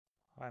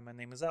Hi, my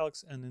name is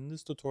Alex, and in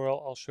this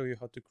tutorial I'll show you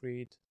how to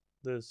create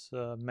this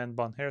man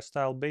bun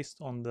hairstyle based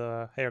on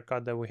the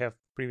haircut that we have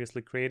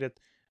previously created,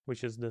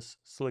 which is this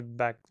slick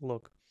back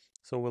look.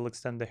 So we'll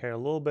extend the hair a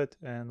little bit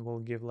and we'll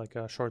give like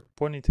a short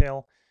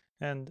ponytail,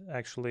 and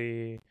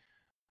actually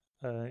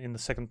in the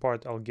second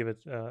part I'll give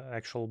it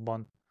actual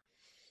bun.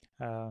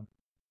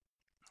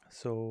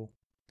 So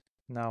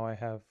now I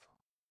have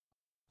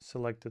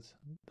selected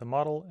the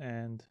model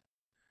and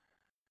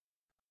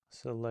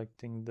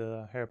selecting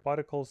the hair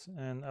particles,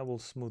 and I will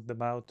smooth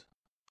them out.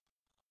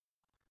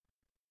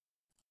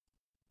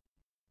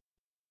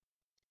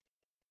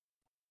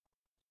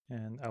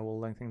 And I will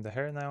lengthen the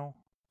hair now.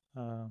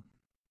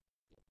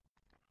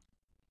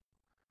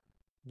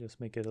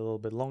 Just make it a little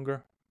bit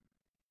longer.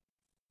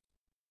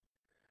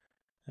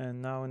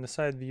 And now in the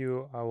side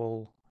view, I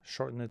will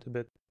shorten it a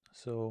bit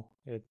so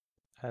it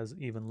has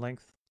even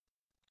length.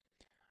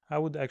 I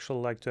would actually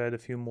like to add a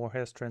few more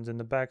hair strands in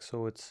the back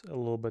so it's a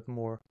little bit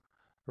more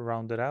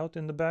rounded out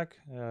in the back.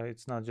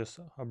 It's not just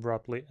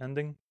abruptly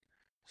ending.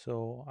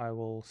 So I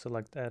will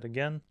select add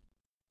again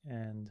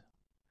and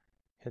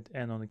hit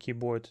N on the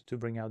keyboard to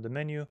bring out the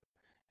menu.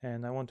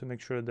 And I want to make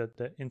sure that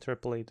the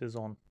interpolate is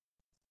on.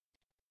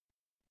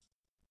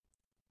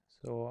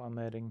 So I'm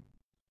adding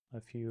a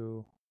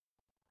few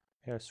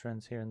hair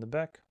strands here in the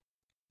back.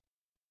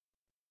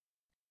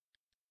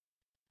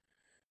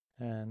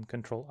 And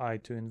Control I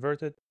to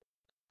invert it.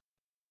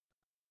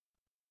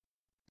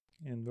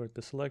 Invert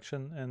the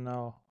selection, and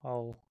now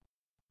I'll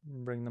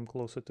bring them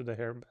closer to the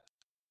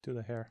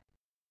hair.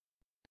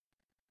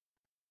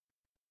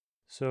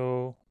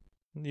 So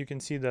you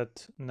can see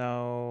that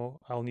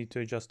now I'll need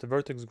to adjust the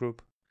vertex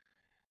group,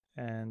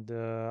 and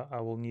I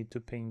will need to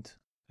paint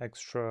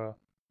extra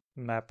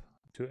map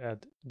to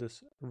add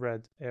this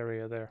red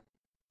area there.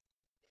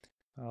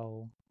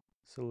 I'll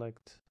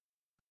select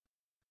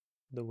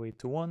the weight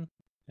to 1,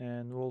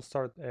 and we'll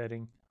start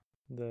adding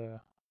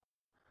the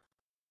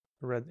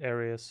red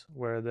areas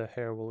where the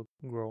hair will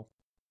grow.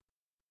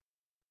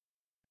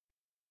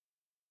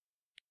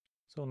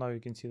 So now you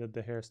can see that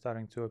the hair is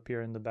starting to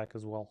appear in the back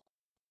as well.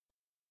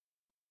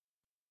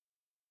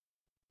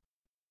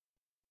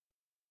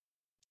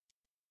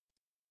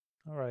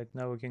 Alright,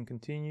 now we can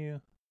continue,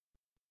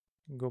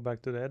 go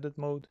back to the edit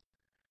mode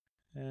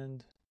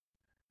and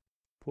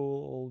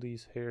pull all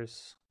these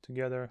hairs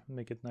together,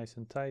 make it nice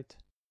and tight.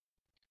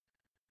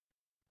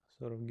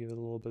 Sort of give it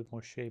a little bit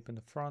more shape in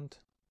the front.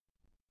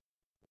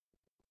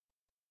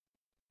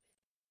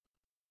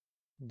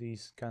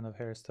 These kind of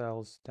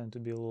hairstyles tend to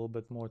be a little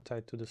bit more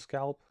tight to the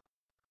scalp,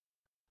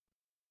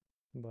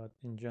 but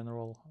in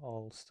general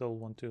I'll still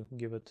want to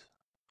give it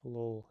a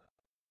little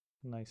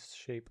nice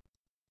shape.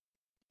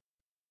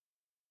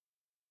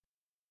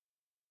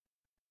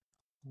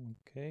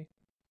 Okay,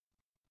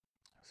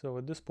 so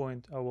at this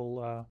point I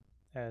will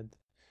add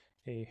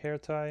a hair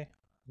tie.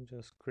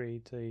 Just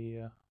create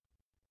a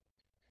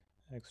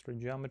extra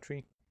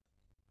geometry.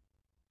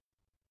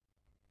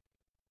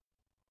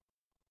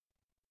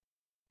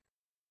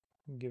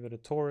 Give it a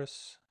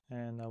torus,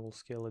 and I will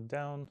scale it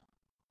down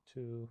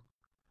to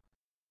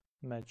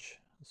match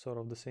sort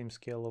of the same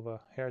scale of a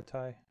hair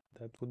tie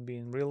that would be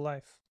in real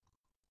life,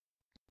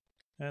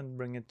 and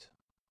bring it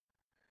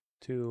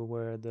to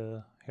where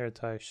the hair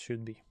tie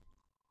should be.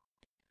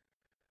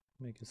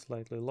 Make it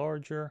slightly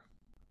larger,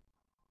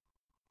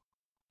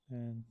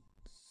 and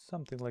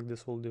something like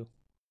this will do.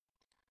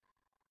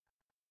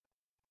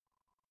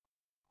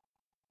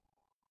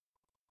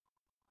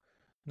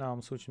 Now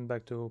I'm switching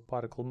back to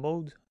particle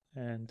mode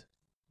and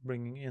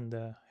bringing in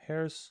the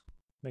hairs,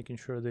 making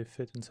sure they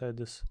fit inside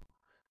this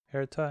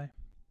hair tie.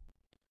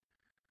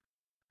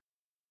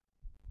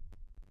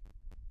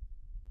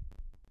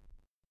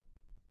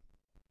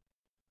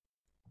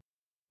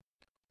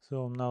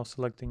 So I'm now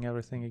selecting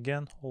everything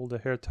again, all the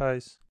hair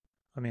ties,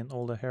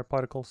 all the hair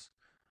particles,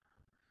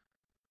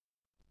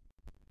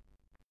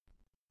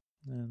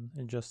 and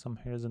adjust some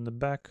hairs in the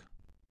back.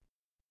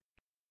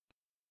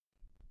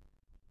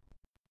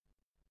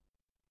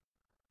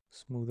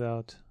 Smooth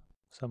out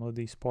some of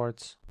these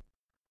parts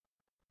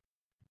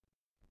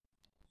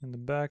in the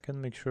back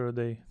and make sure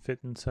they fit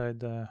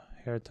inside the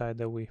hair tie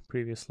that we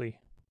previously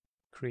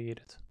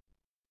created.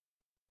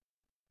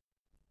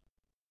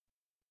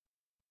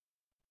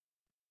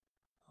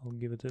 I'll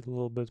give it a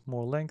little bit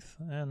more length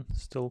and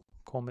still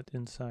comb it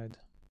inside.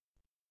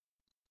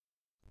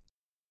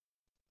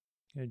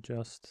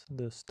 Adjust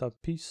the stub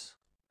piece.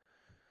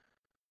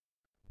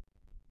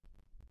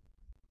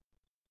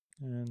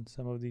 And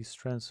some of these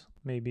strands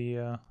may be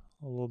a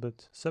little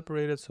bit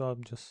separated, so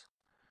I'm just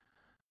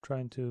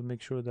trying to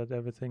make sure that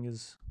everything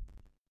is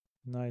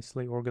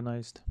nicely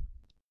organized.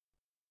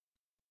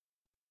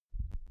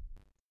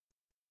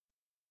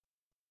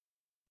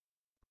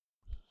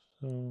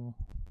 So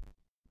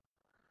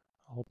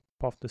I'll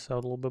puff this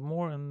out a little bit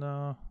more,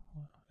 and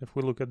if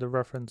we look at the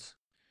reference,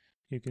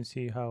 you can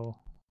see how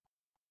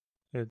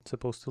it's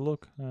supposed to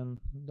look, and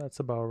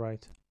that's about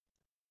right.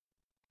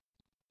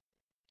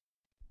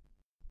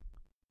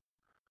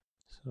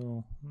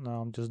 So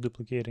now I'm just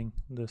duplicating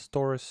this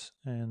torus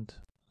and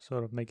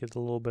sort of make it a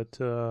little bit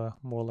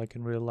more like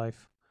in real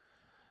life.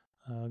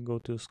 Go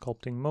to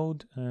sculpting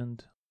mode,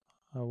 and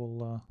I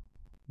will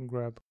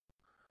grab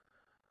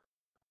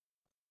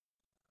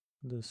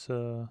this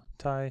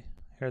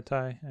hair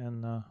tie,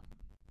 and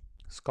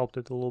sculpt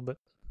it a little bit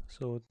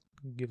so it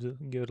give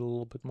it a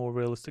little bit more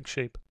realistic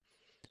shape.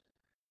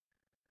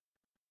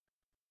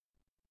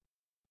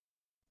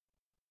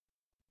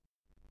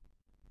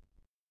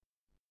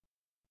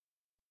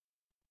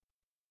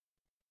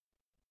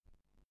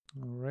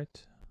 All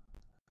right.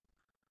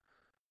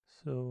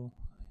 So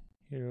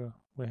here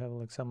we have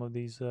like some of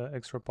these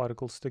extra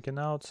particles sticking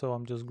out. So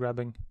I'm just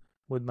grabbing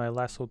with my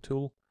lasso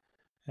tool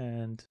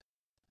and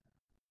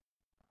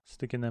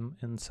sticking them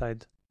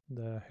inside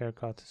the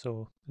haircut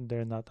so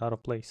they're not out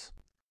of place.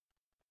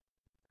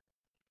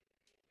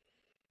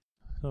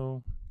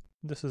 So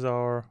this is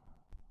our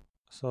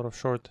sort of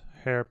short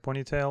hair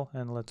ponytail,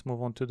 and let's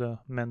move on to the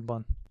man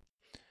bun.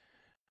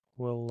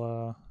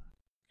 We'll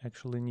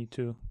actually need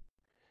to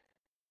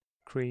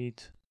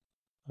create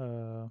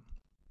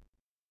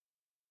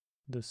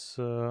this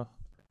a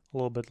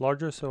little bit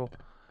larger. So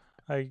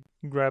I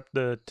grab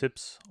the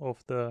tips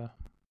of the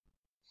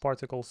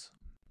particles,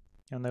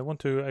 and I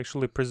want to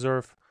actually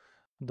preserve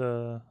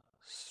the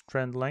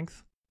strand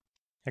length.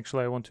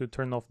 Actually, I want to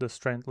turn off the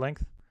strand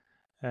length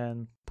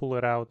and pull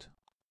it out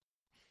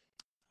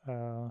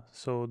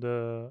so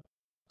the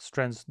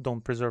strands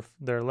don't preserve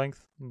their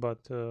length, but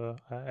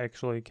I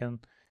actually can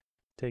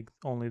take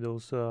only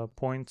those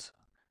points,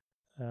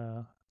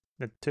 the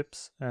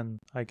tips, and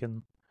I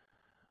can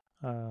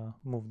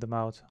move them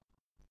out.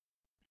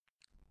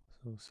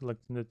 So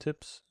selecting the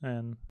tips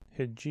and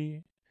hit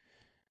G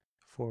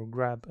for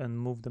grab and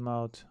move them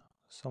out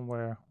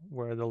somewhere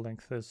where the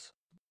length is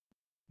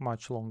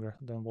much longer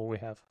than what we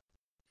have.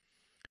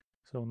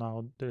 So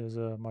now there's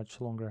a much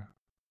longer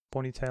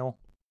ponytail.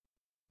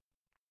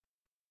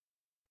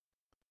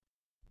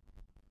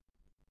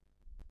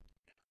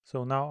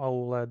 So now I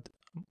will add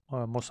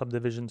more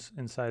subdivisions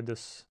inside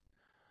this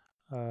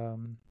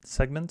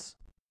segments.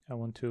 I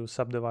want to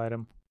subdivide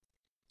them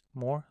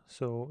more.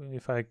 So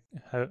if I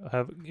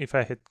if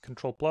I hit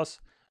Control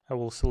Plus, I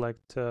will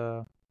select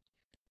the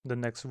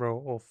next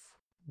row of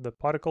the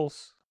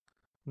particles,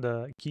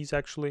 the keys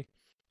actually,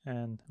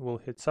 and we'll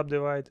hit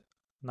subdivide.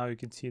 Now you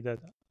can see that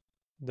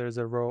there's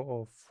a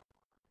row of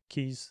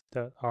keys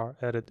that are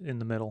added in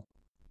the middle.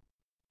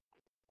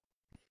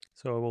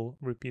 So I will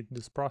repeat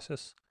this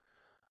process.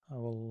 I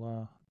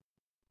will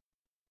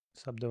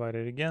subdivide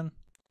it again.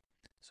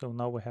 So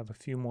now we have a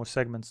few more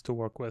segments to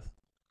work with.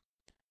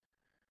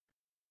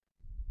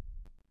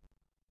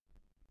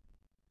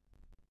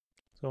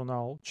 So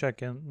now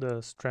check in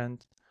the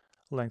strand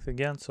length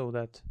again so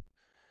that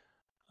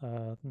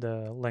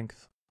the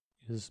length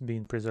is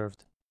being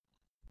preserved.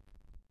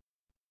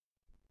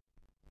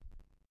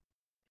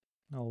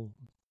 I'll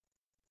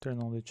turn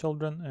on the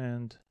children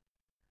and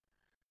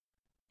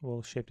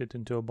we'll shape it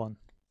into a bun.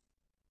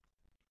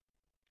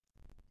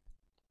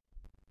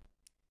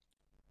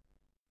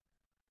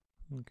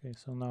 Okay,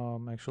 so now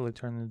I'm actually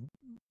turning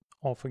it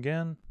off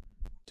again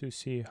to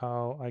see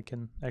how I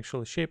can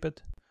actually shape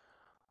it.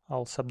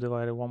 I'll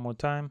subdivide it one more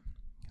time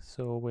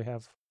so we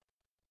have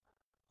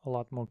a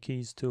lot more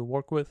keys to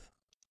work with,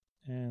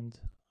 and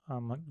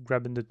I'm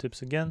grabbing the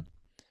tips again,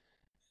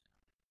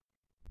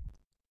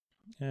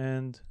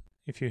 and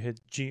if you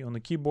hit G on the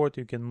keyboard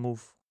you can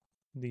move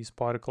these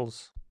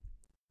particles,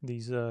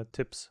 these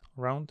tips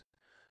around,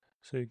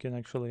 so you can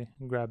actually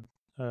grab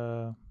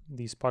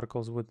these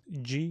particles with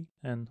G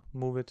and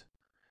move it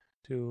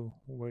to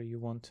where you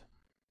want.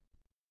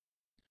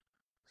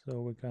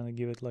 So we kind of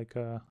give it like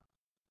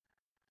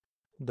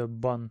the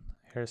bun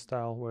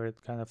hairstyle where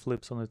it kind of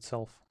flips on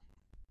itself.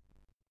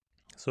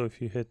 So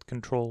if you hit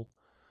Control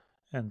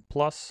and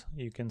plus,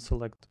 you can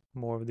select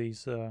more of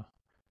these the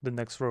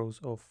next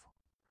rows of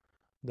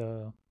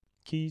the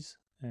keys,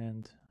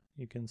 and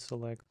you can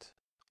select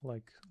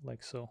like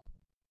so.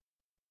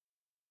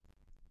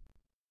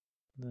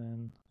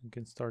 Then you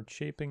can start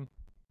shaping.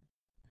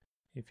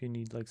 If you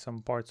need like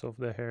some parts of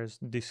the hairs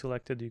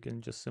deselected, you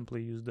can just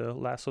simply use the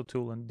lasso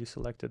tool and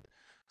deselect it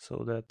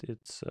so that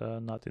it's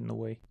not in the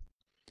way.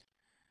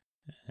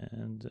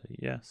 And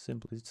yeah,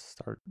 simply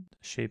start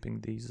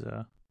shaping these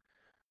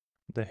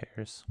the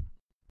hairs.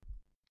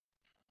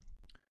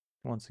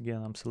 Once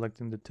again, I'm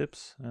selecting the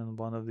tips, and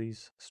one of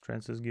these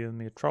strands is giving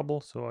me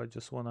trouble, so I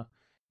just want to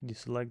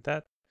deselect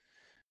that,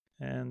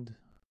 and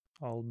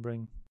I'll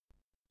bring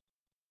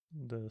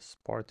this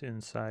part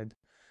inside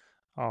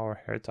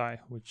our hair tie,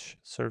 which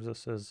serves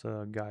us as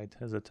a guide,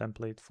 as a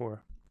template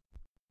for.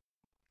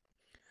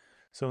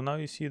 So now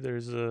you see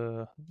there's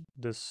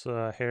this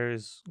hair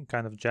is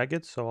kind of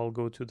jagged, so I'll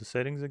go to the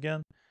settings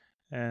again,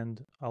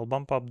 and I'll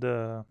bump up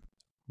the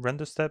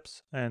render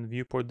steps and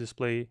viewport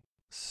display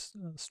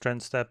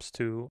strand steps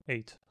to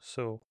 8.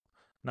 So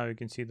now you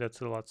can see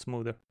that's a lot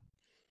smoother.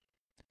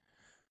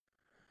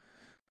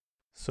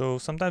 So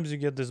sometimes you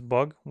get this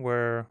bug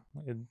where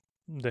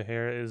the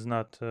hair is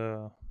not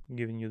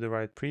giving you the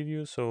right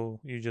preview,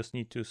 so you just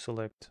need to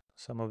select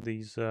some of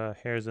these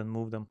hairs and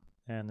move them.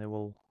 and it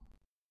will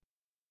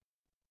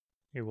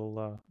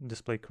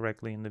display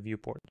correctly in the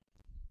viewport.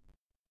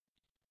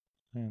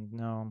 And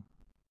now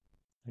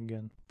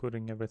again,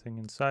 putting everything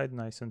inside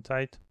nice and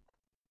tight.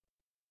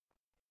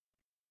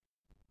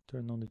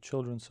 Turn on the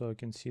children so I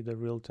can see the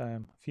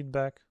real-time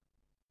feedback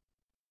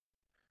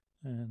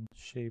and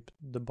shape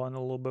the bun a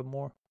little bit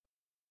more.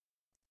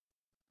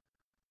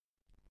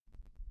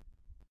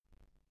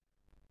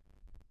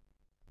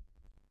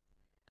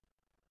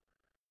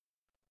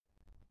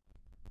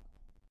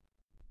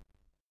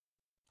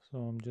 So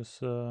I'm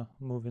just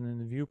moving in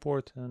the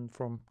viewport, and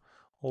from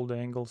all the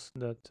angles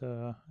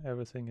that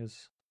everything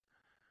is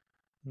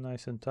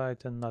nice and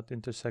tight and not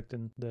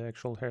intersecting the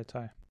actual hair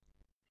tie.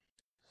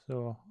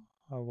 So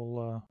I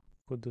will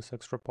put this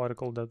extra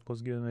particle that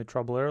was giving me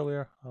trouble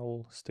earlier. I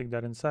will stick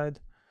that inside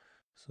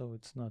so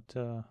it's not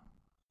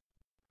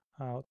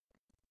out.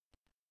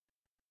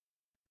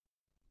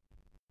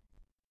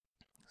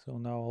 So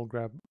now I'll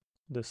grab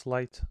this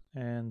light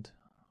and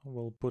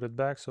we'll put it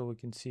back so we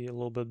can see a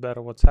little bit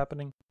better what's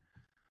happening.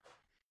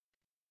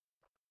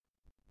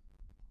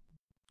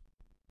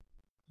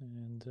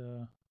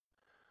 And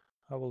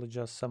I will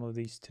adjust some of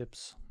these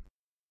tips.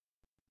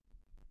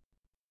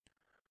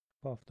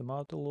 Buff them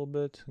out a little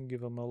bit and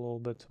give them a little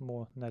bit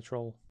more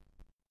natural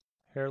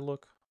hair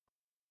look.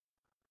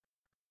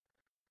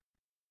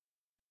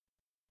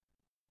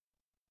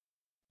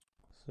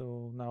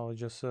 So now I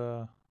just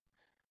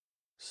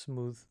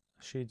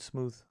shade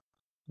smooth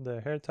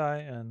the hair tie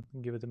and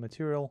give it the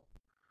material.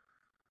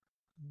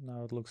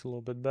 Now it looks a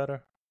little bit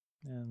better.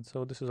 And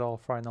so this is our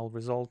final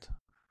result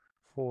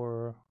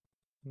for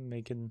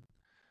making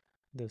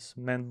this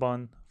man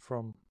bun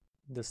from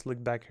the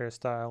Slickback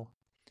hairstyle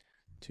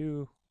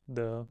to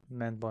the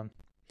man bun.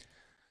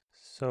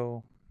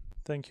 So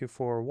thank you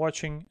for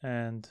watching,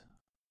 and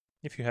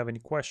if you have any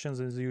questions,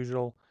 as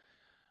usual,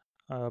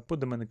 put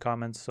them in the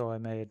comments so I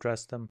may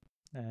address them.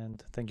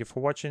 And thank you for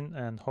watching,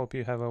 and hope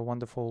you have a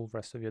wonderful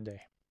rest of your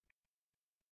day.